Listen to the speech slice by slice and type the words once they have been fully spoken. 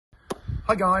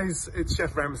Hi guys, it's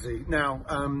Chef Ramsey. Now,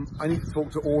 I need to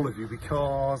talk to all of you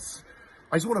because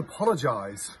I just want to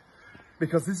apologise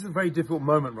because this is a very difficult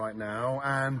moment right now,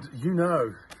 and you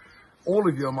know, all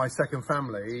of you are my second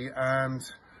family, and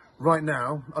right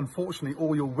now, unfortunately,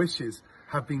 all your wishes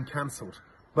have been cancelled.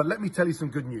 But let me tell you some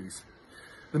good news.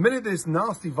 The minute this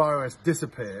nasty virus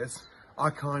disappears, I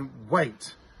can't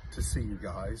wait to see you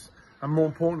guys, and more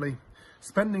importantly,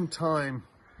 spending time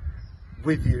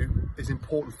with you is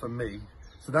important for me.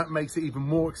 So that makes it even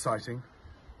more exciting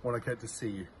when I get to see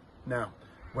you. Now,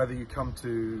 whether you come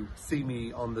to see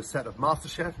me on the set of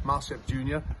MasterChef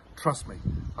Junior, trust me,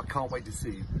 I can't wait to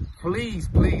see you. Please,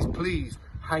 please, please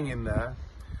hang in there.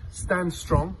 Stand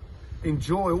strong.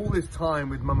 Enjoy all this time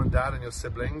with mum and dad and your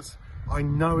siblings. I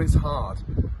know it's hard,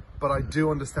 but I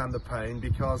do understand the pain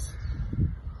because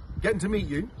getting to meet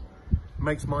you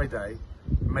makes my day,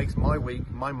 makes my week,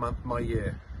 my month, my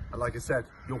year. And like I said,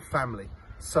 your family.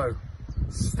 So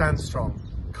stand strong.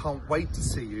 Can't wait to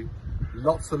see you.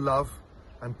 Lots of love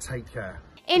and take care.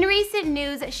 In recent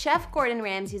news, Chef Gordon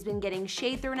Ramsay has been getting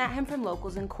shade thrown at him from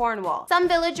locals in Cornwall. Some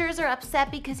villagers are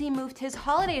upset because he moved his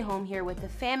holiday home here with the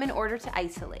fam in order to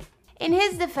isolate. In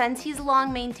his defense, he's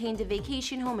long maintained a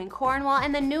vacation home in Cornwall,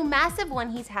 and the new massive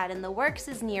one he's had in the works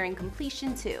is nearing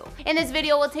completion too. In this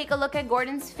video, we'll take a look at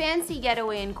Gordon's fancy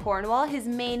getaway in Cornwall, his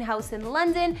main house in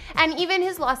London, and even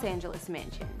his Los Angeles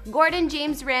mansion. Gordon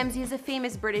James Ramsay is a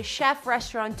famous British chef,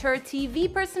 restaurateur,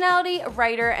 TV personality,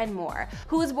 writer, and more,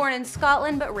 who was born in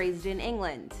Scotland but raised in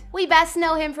England. We best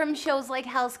know him from shows like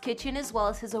Hell's Kitchen as well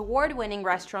as his award-winning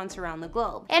restaurants around the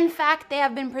globe. In fact, they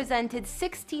have been presented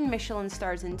 16 Michelin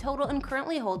stars in total and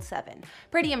currently hold 7.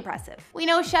 Pretty impressive. We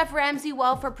know Chef Ramsay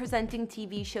well for presenting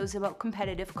TV shows about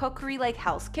competitive cookery like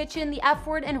Hell's Kitchen, The F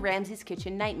Word, and Ramsay's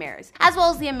Kitchen Nightmares, as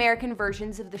well as the American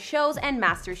versions of the shows and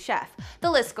MasterChef.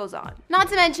 The list goes on. Not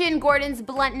to mention, Gordon's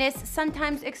bluntness,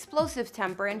 sometimes explosive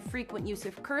temper, and frequent use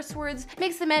of curse words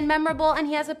makes the man memorable, and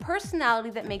he has a personality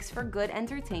that makes for good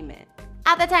entertainment.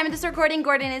 At the time of this recording,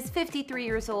 Gordon is 53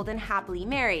 years old and happily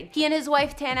married. He and his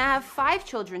wife Tana have 5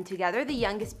 children together, the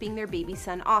youngest being their baby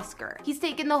son Oscar. He's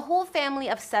taken the whole family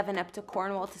of 7 up to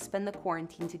Cornwall to spend the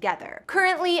quarantine together.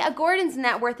 Currently, Gordon's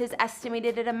net worth is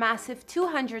estimated at a massive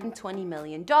 $220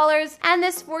 million, and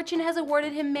this fortune has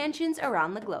awarded him mansions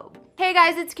around the globe. Hey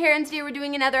guys, it's Karen. Today we're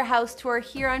doing another house tour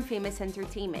here on Famous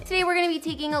Entertainment. Today we're going to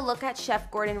be taking a look at Chef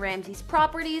Gordon Ramsay's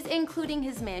properties, including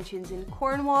his mansions in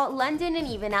Cornwall, London, and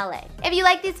even LA. If you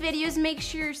like these videos, make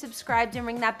sure you're subscribed and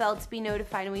ring that bell to be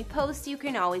notified when we post so you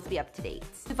can always be up to date.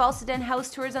 We've also done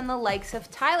house tours on the likes of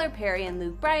Tyler Perry and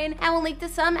Luke Bryan, and we'll link to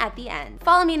some at the end.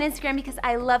 Follow me on Instagram because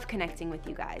I love connecting with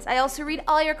you guys. I also read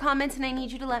all your comments, and I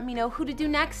need you to let me know who to do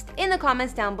next in the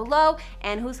comments down below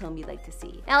and whose home you'd like to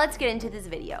see. Now let's get into this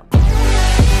video.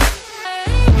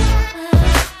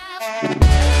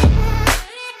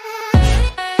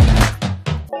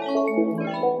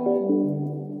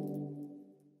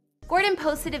 Gordon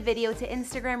posted a video to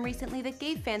Instagram recently that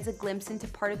gave fans a glimpse into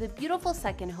part of the beautiful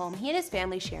second home he and his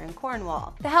family share in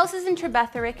Cornwall. The house is in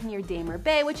Trebetherick near Damer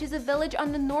Bay, which is a village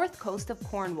on the north coast of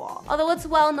Cornwall. Although it's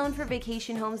well known for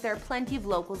vacation homes, there are plenty of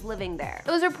locals living there.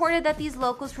 It was reported that these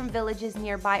locals from villages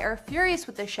nearby are furious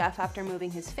with the chef after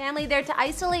moving his family there to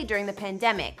isolate during the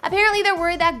pandemic. Apparently, they're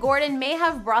worried that Gordon may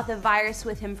have brought the virus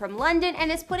with him from London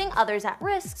and is putting others at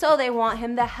risk, so they want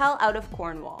him the hell out of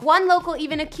Cornwall. One local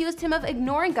even accused him of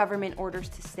ignoring government orders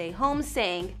to stay home,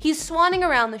 saying he's swanning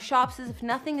around the shops as if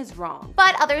nothing is wrong.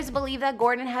 But others believe that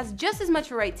Gordon has just as much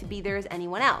a right to be there as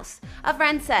anyone else. A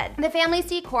friend said, the family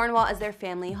see Cornwall as their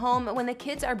family home when the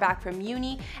kids are back from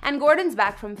uni and Gordon's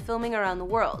back from filming around the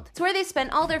world. It's where they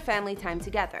spend all their family time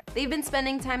together. They've been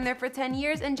spending time there for 10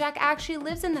 years and Jack actually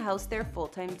lives in the house there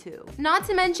full-time too. Not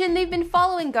to mention, they've been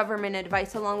following government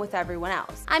advice along with everyone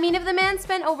else. I mean, if the man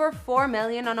spent over $4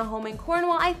 million on a home in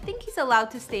Cornwall, I think he's allowed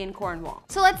to stay in Cornwall.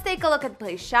 So let's take a look at the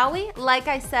place, shall we? Like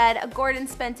I said, Gordon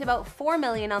spent about $4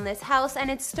 million on this house, and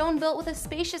it's stone built with a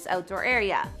spacious outdoor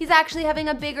area. He's actually having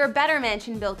a bigger, better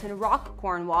mansion built in Rock,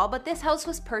 Cornwall, but this house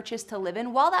was purchased to live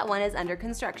in while that one is under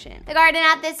construction. The garden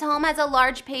at this home has a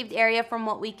large paved area from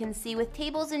what we can see, with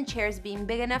tables and chairs being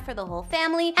big enough for the whole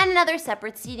family, and another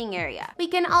separate seating area. We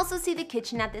can also see the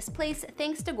kitchen at this place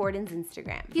thanks to Gordon's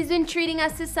Instagram. He's been treating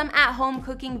us to some at-home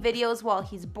cooking videos while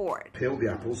he's bored. Peel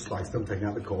the apples, slice them, taking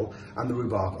out the core, and the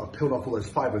rhubarb. I've peeled off all those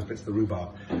fibrous bits of the rhubarb.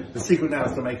 The secret now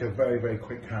is to make a very, very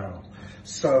quick caramel.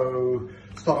 So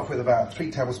start off with about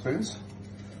 3 tablespoons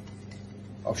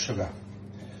of sugar.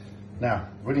 Now,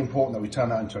 really important that we turn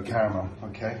that into a caramel,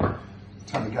 okay?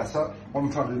 Turn the gas up. What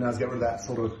I'm trying to do now is get rid of that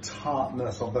sort of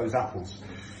tartness of those apples.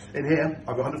 In here,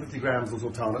 I've got 150 grams of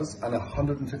sultanas and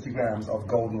 150 grams of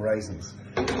golden raisins.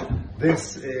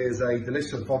 This is a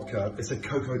delicious vodka. It's a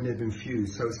cocoa nib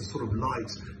infused, so it's a sort of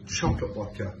light chocolate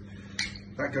vodka.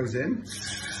 That goes in,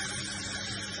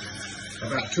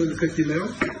 about 250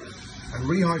 ml, and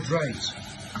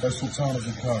rehydrate those sultanas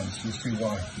and currants. You'll see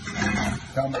why.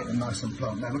 That'll make them nice and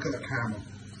plump. Now look at the caramel.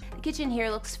 The kitchen here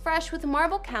looks fresh with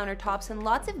marble countertops and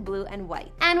lots of blue and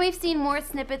white. And we've seen more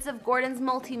snippets of Gordon's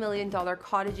multi-million-dollar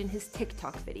cottage in his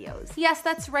TikTok videos. Yes,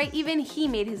 that's right, even he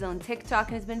made his own TikTok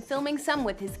and has been filming some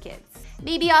with his kids.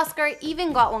 Baby Oscar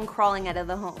even got one crawling out of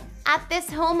the home. At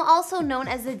this home, also known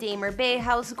as the Damer Bay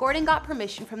House, Gordon got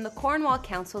permission from the Cornwall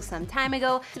Council some time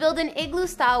ago to build an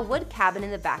igloo-style wood cabin in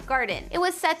the back garden. It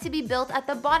was set to be built at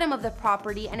the bottom of the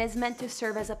property and is meant to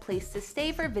serve as a place to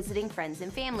stay for visiting friends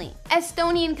and family.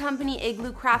 Estonian company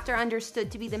Igloo Craft are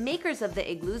understood to be the makers of the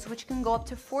igloos, which can go up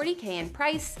to $40K in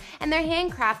price, and they're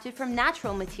handcrafted from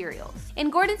natural materials. In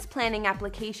Gordon's planning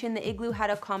application, the igloo had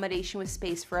accommodation with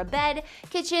space for a bed,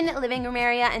 kitchen, living room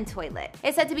area, and toilet.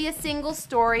 It's said to be a single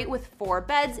story with 4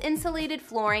 beds, insulated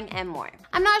flooring, and more.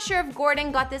 I'm not sure if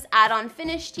Gordon got this add-on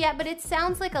finished yet, but it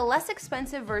sounds like a less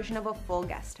expensive version of a full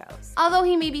guest house. Although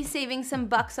he may be saving some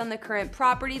bucks on the current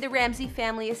property, the Ramsay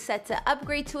family is set to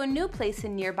upgrade to a new place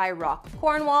in nearby Rock,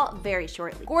 Cornwall, very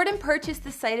shortly. Gordon purchased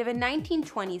the site of a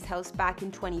 1920s house back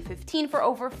in 2015 for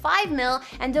over $5 million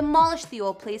and demolished the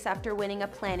old place after winning a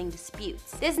planning dispute.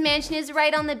 This mansion is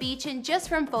right on the beach, and just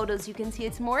from photos you can see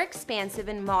it's more expansive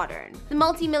and modern. The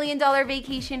multi-million-dollar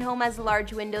vacation home has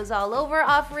large windows all over,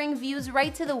 offering views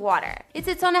right to the water. It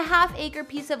sits on a half-acre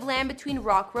piece of land between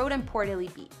Rock Road and Port Ely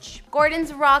Beach.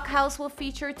 Gordon's Rock House will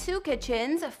feature 2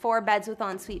 kitchens, 4 beds with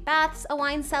ensuite baths, a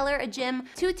wine cellar, a gym,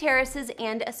 2 terraces,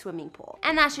 and a swimming pool.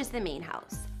 And that's just the main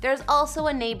house. There's also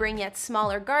a neighboring yet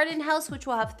smaller garden house which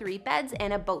will have 3 beds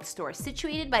and a boat store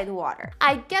situated by the water.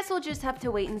 I guess we'll just have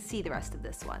to wait and see the rest of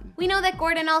this one. We know that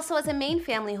Gordon also has a main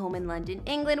family home in London,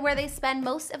 England, where they spend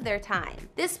most of their time.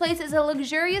 This place is a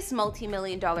luxurious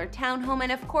multi-million-dollar townhome,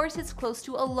 and of course it's close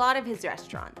to a lot of his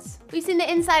restaurants. We've seen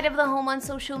the inside of the home on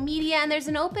social media, and there's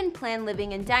an open plan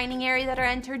living and dining area that are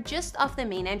entered just off the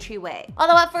main entryway.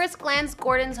 Although at first glance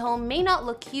Gordon's home may not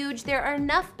look huge, there are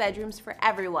enough bedrooms for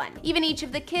everyone, even each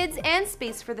of the kids, and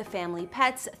space for the family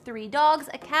pets, 3 dogs,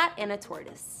 a cat, and a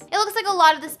tortoise. It looks like a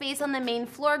lot of the space on the main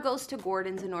floor goes to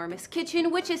Gordon's enormous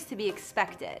kitchen, which is to be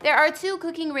expected. There are 2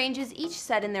 cooking ranges, each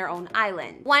set in their own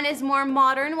island. One is more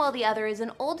modern, while the other is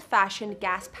an old-fashioned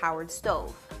gas-powered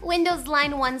stove. Windows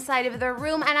line one side of the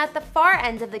room, and at the far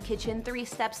end of the kitchen, 3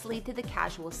 steps lead to the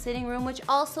casual sitting room, which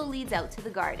also leads out to the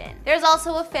garden. There's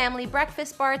also a family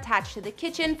breakfast bar attached to the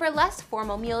kitchen for less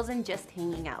formal meals and just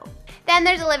hanging out. Then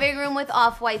there's a living room with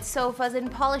off-white sofas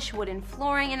and polished wooden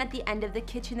flooring, and at the end of the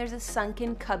kitchen there's a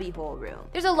sunken cubbyhole room.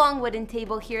 There's a long wooden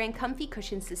table here and comfy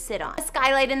cushions to sit on. A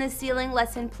skylight in the ceiling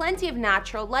lets in plenty of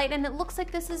natural light, and it looks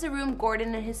like this is a room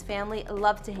Gordon and his family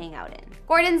love to hang out in.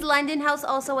 Gordon's London house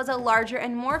also has a larger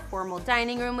and more formal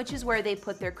dining room, which is where they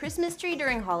put their Christmas tree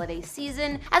during holiday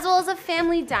season, as well as a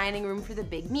family dining room for the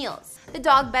big meals. The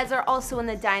dog beds are also in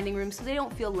the dining room so they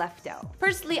don't feel left out.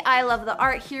 Personally, I love the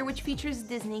art here, which features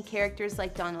Disney characters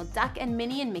like Donald Duck and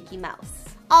Minnie and Mickey Mouse.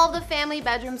 All the family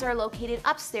bedrooms are located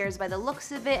upstairs by the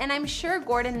looks of it, and I'm sure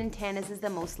Gordon and Tana's is the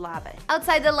most lavish.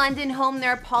 Outside the London home,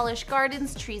 there are polished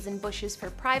gardens, trees and bushes for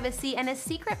privacy, and a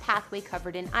secret pathway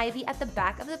covered in ivy at the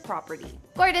back of the property.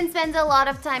 Gordon spends a lot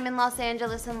of time in Los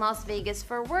Angeles and Las Vegas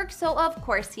for work, so of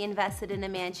course he invested in a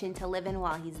mansion to live in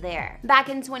while he's there. Back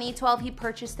in 2012, he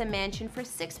purchased a mansion for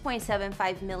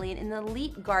 $6.75 million in the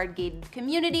elite guard-gated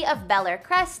community of Bel Air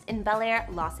Crest in Bel Air,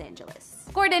 Los Angeles.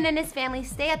 Gordon and his family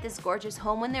stay at this gorgeous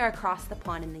home when they're across the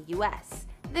pond in the US.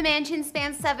 The mansion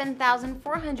spans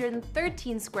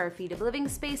 7,413 square feet of living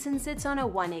space and sits on a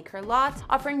 1-acre lot,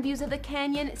 offering views of the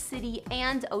canyon, city,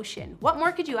 and ocean. What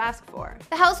more could you ask for?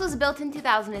 The house was built in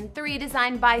 2003,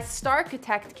 designed by star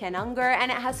architect Ken Unger,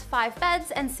 and it has 5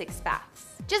 beds and 6 baths.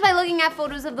 Just by looking at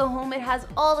photos of the home, it has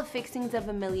all the fixings of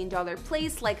a $1 million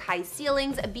place, like high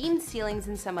ceilings, beamed ceilings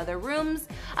in some other rooms,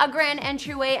 a grand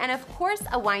entryway, and of course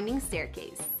a winding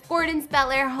staircase. Gordon's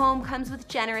Bel Air home comes with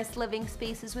generous living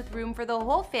spaces with room for the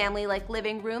whole family, like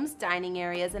living rooms, dining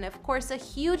areas, and of course a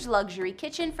huge luxury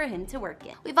kitchen for him to work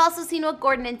in. We've also seen what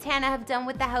Gordon and Tana have done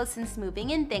with the house since moving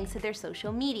in, thanks to their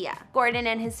social media. Gordon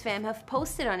and his fam have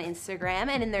posted on Instagram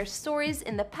and in their stories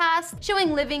in the past,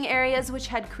 showing living areas which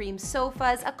had cream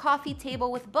sofas, a coffee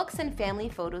table with books and family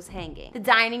photos hanging. The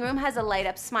dining room has a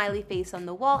light-up smiley face on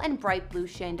the wall and bright blue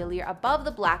chandelier above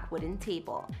the black wooden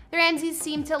table. The Ramseys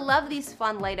seem to love these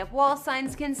fun light-up up wall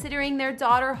signs considering their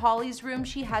daughter Holly's room,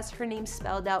 she has her name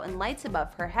spelled out in lights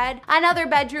above her head. Another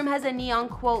bedroom has a neon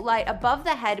quote light above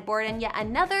the headboard, and yet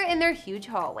another in their huge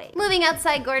hallway. Moving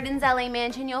outside Gordon's LA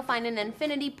mansion, you'll find an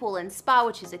infinity pool and spa,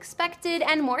 which is expected,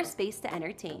 and more space to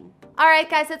entertain. Alright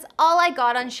guys, that's all I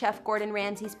got on Chef Gordon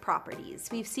Ramsay's properties.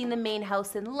 We've seen the main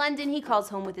house in London he calls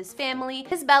home with his family,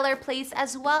 his Bel Air place,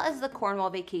 as well as the Cornwall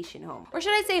vacation home. Or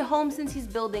should I say home, since he's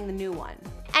building the new one.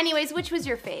 Anyways, which was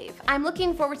your fave? I'm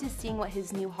looking forward to seeing what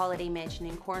his new holiday mansion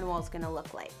in Cornwall is gonna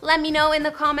look like. Let me know in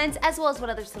the comments, as well as what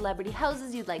other celebrity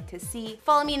houses you'd like to see.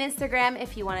 Follow me on Instagram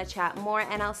if you want to chat more,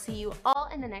 and I'll see you all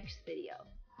in the next video.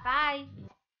 Bye!